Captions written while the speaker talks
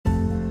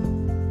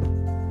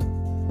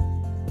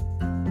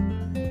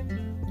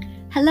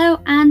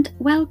Hello and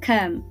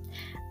welcome.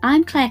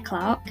 I'm Claire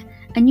Clark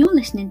and you're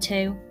listening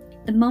to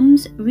the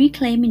Mums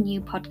Reclaiming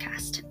You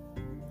podcast,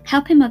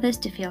 helping mothers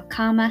to feel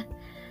calmer,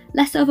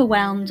 less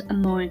overwhelmed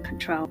and more in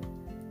control,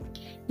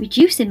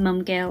 reducing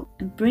mum guilt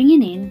and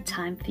bringing in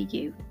time for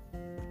you.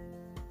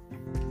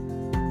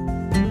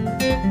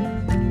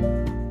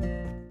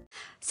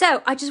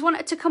 So I just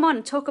wanted to come on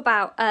and talk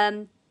about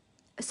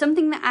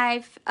something that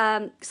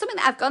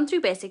I've gone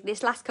through basically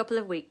this last couple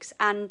of weeks,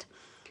 and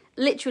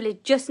literally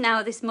just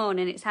now this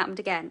morning it's happened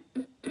again.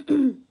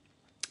 And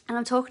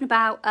I'm talking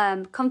about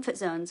comfort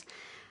zones.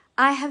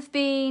 I've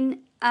been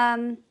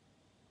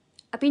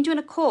doing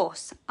a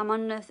course. I'm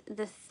on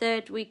the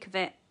third week of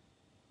it.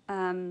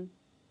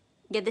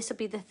 This will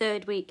be the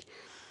third week,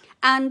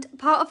 and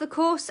part of the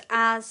course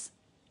has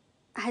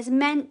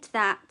meant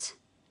that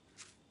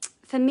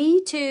for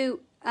me to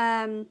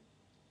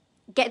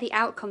get the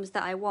outcomes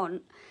that I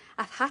want,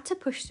 I've had to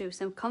push through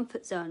some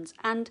comfort zones,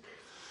 and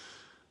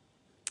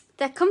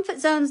they're comfort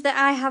zones that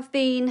I have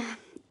been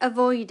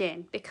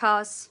avoiding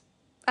because,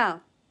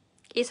 well,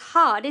 it's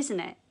hard, isn't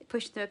it?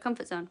 Pushing through a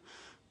comfort zone.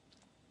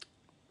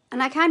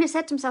 And I kind of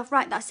said to myself,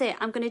 right, that's it.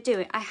 I'm going to do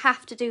it. I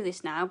have to do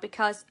this now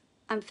because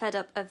I'm fed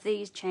up of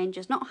these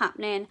changes not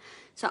happening.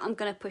 So I'm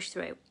going to push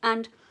through.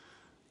 And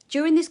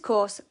during this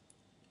course,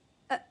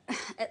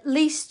 at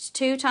least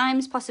 2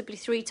 times, possibly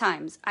 3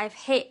 times, I've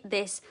hit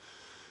this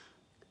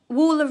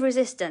wall of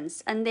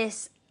resistance and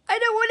this, I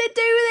don't want to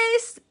do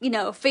this,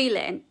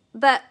 feeling.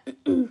 But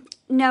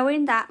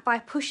knowing that by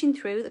pushing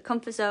through the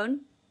comfort zone,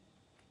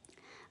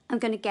 I'm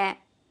going to get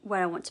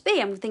where I want to be,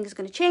 and things are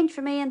going to change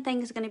for me, and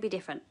things are going to be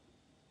different.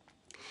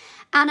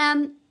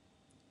 And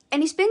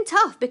it's been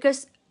tough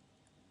because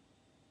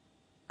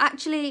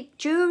actually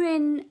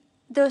during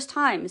those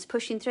times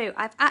pushing through,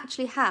 I've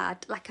actually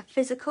had like a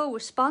physical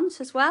response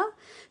as well.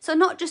 So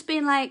not just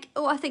being like,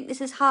 oh, I think this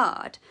is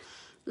hard.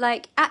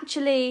 Like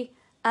actually,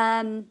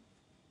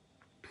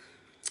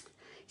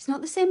 it's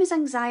not the same as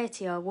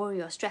anxiety or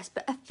worry or stress,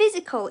 but a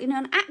physical,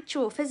 an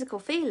actual physical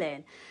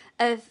feeling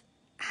of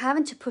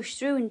having to push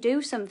through and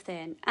do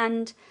something.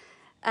 And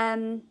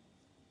really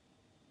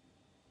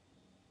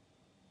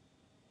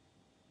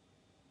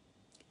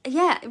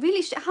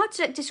hard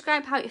to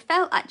describe how it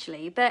felt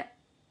actually, but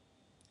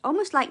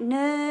almost like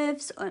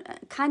nerves, or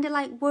kind of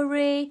like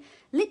worry,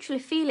 literally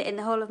feel it in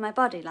the whole of my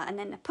body. And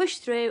then I push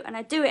through and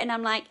I do it and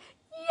I'm like,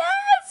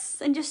 yes!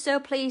 And just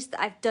so pleased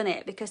that I've done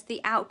it because the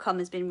outcome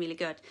has been really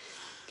good.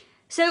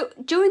 So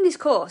during this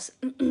course,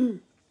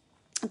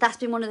 that's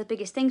been one of the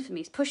biggest things for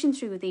me, is pushing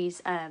through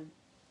these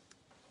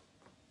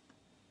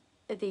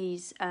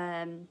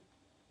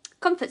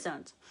comfort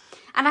zones.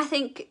 And I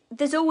think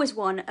there's always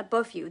one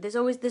above you. There's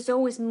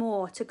always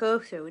more to go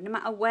through, no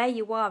matter where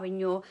you are in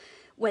your,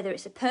 whether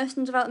it's a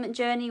personal development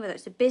journey, whether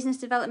it's a business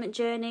development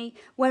journey,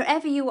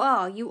 wherever you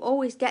are, you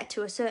always get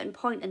to a certain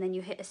point and then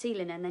you hit a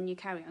ceiling and then you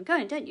carry on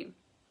going, don't you?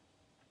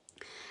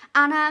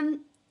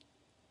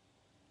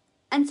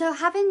 And so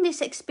having this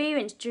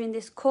experience during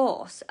this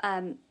course,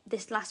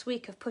 this last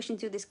week of pushing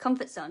through this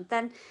comfort zone,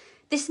 then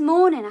this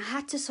morning I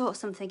had to sort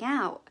something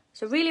out.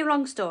 It's a really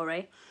long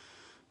story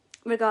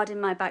regarding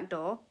my back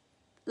door,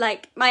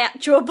 like my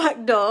actual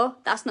back door.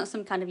 That's not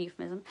some kind of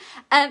euphemism.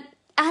 And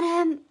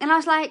I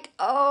was like,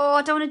 oh,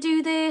 I don't want to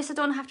do this. I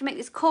don't want to have to make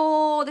this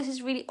call. This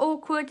is really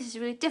awkward. This is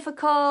really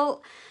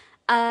difficult.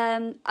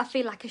 I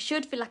feel like I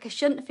should, feel like I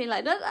shouldn't, feel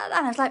like, and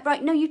I was like,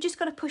 right, no, you've just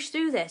got to push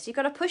through this. You've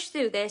got to push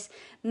through this,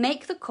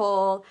 make the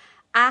call,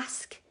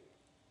 ask,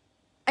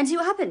 and see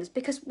what happens.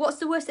 Because what's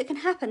the worst that can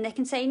happen? They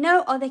can say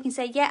no, or they can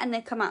say yeah, and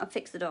then come out and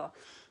fix the door.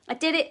 I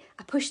did it.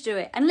 I pushed through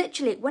it, and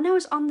literally, when I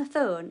was on the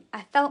phone,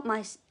 I felt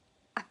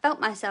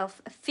myself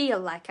feel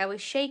like I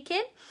was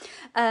shaking,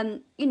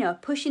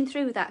 pushing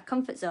through that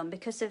comfort zone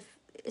because of,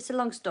 it's a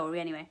long story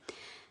anyway.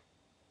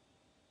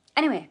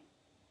 Anyway,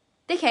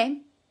 they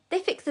came. They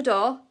fixed the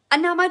door,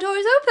 and now my door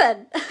is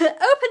open.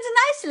 Opens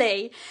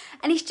nicely.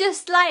 And it's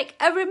just like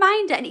a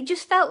reminder, and it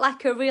just felt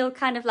like a real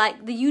kind of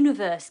like the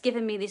universe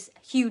giving me this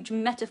huge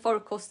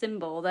metaphorical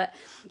symbol that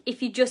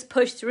if you just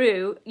push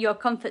through your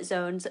comfort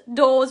zones,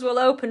 doors will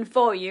open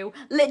for you,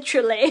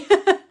 literally.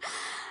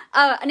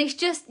 And it's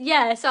just,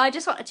 so I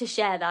just wanted to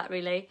share that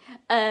really.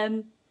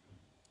 And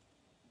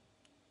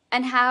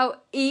how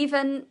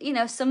even,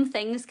 some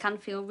things can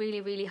feel really,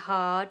 really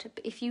hard.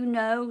 But if you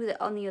know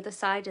that on the other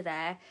side of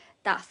there,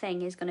 that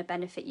thing is going to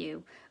benefit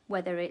you,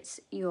 whether it's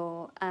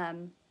your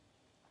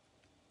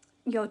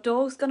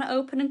door's going to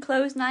open and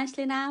close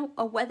nicely now,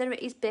 or whether it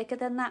is bigger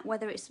than that,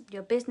 whether it's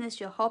your business,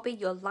 your hobby,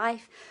 your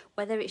life,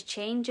 whether it's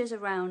changes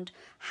around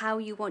how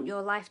you want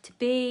your life to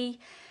be.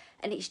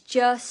 And it's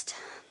just,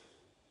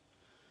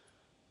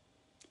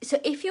 so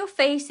if you're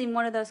facing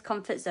one of those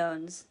comfort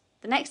zones,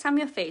 the next time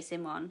you're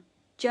facing one,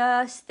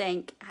 just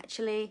think,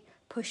 actually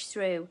push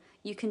through.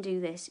 You can do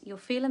this. You'll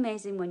feel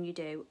amazing when you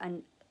do.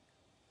 And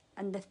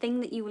the thing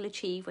that you will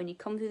achieve when you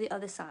come through the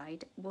other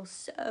side will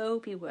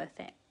so be worth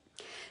it.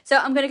 So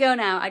I'm going to go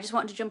now. I just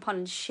wanted to jump on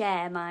and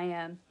share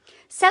my,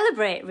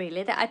 celebrate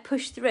really that I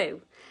pushed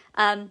through.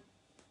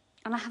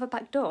 And I have a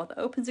back door that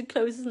opens and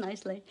closes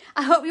nicely.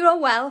 I hope you're all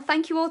well.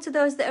 Thank you all to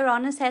those that are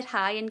on and said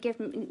hi and give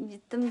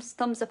them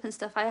thumbs up and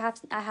stuff. I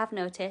have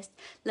noticed.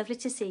 Lovely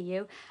to see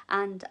you.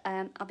 And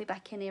I'll be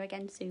back in here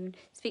again soon.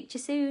 Speak to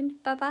you soon.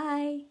 Bye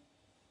bye.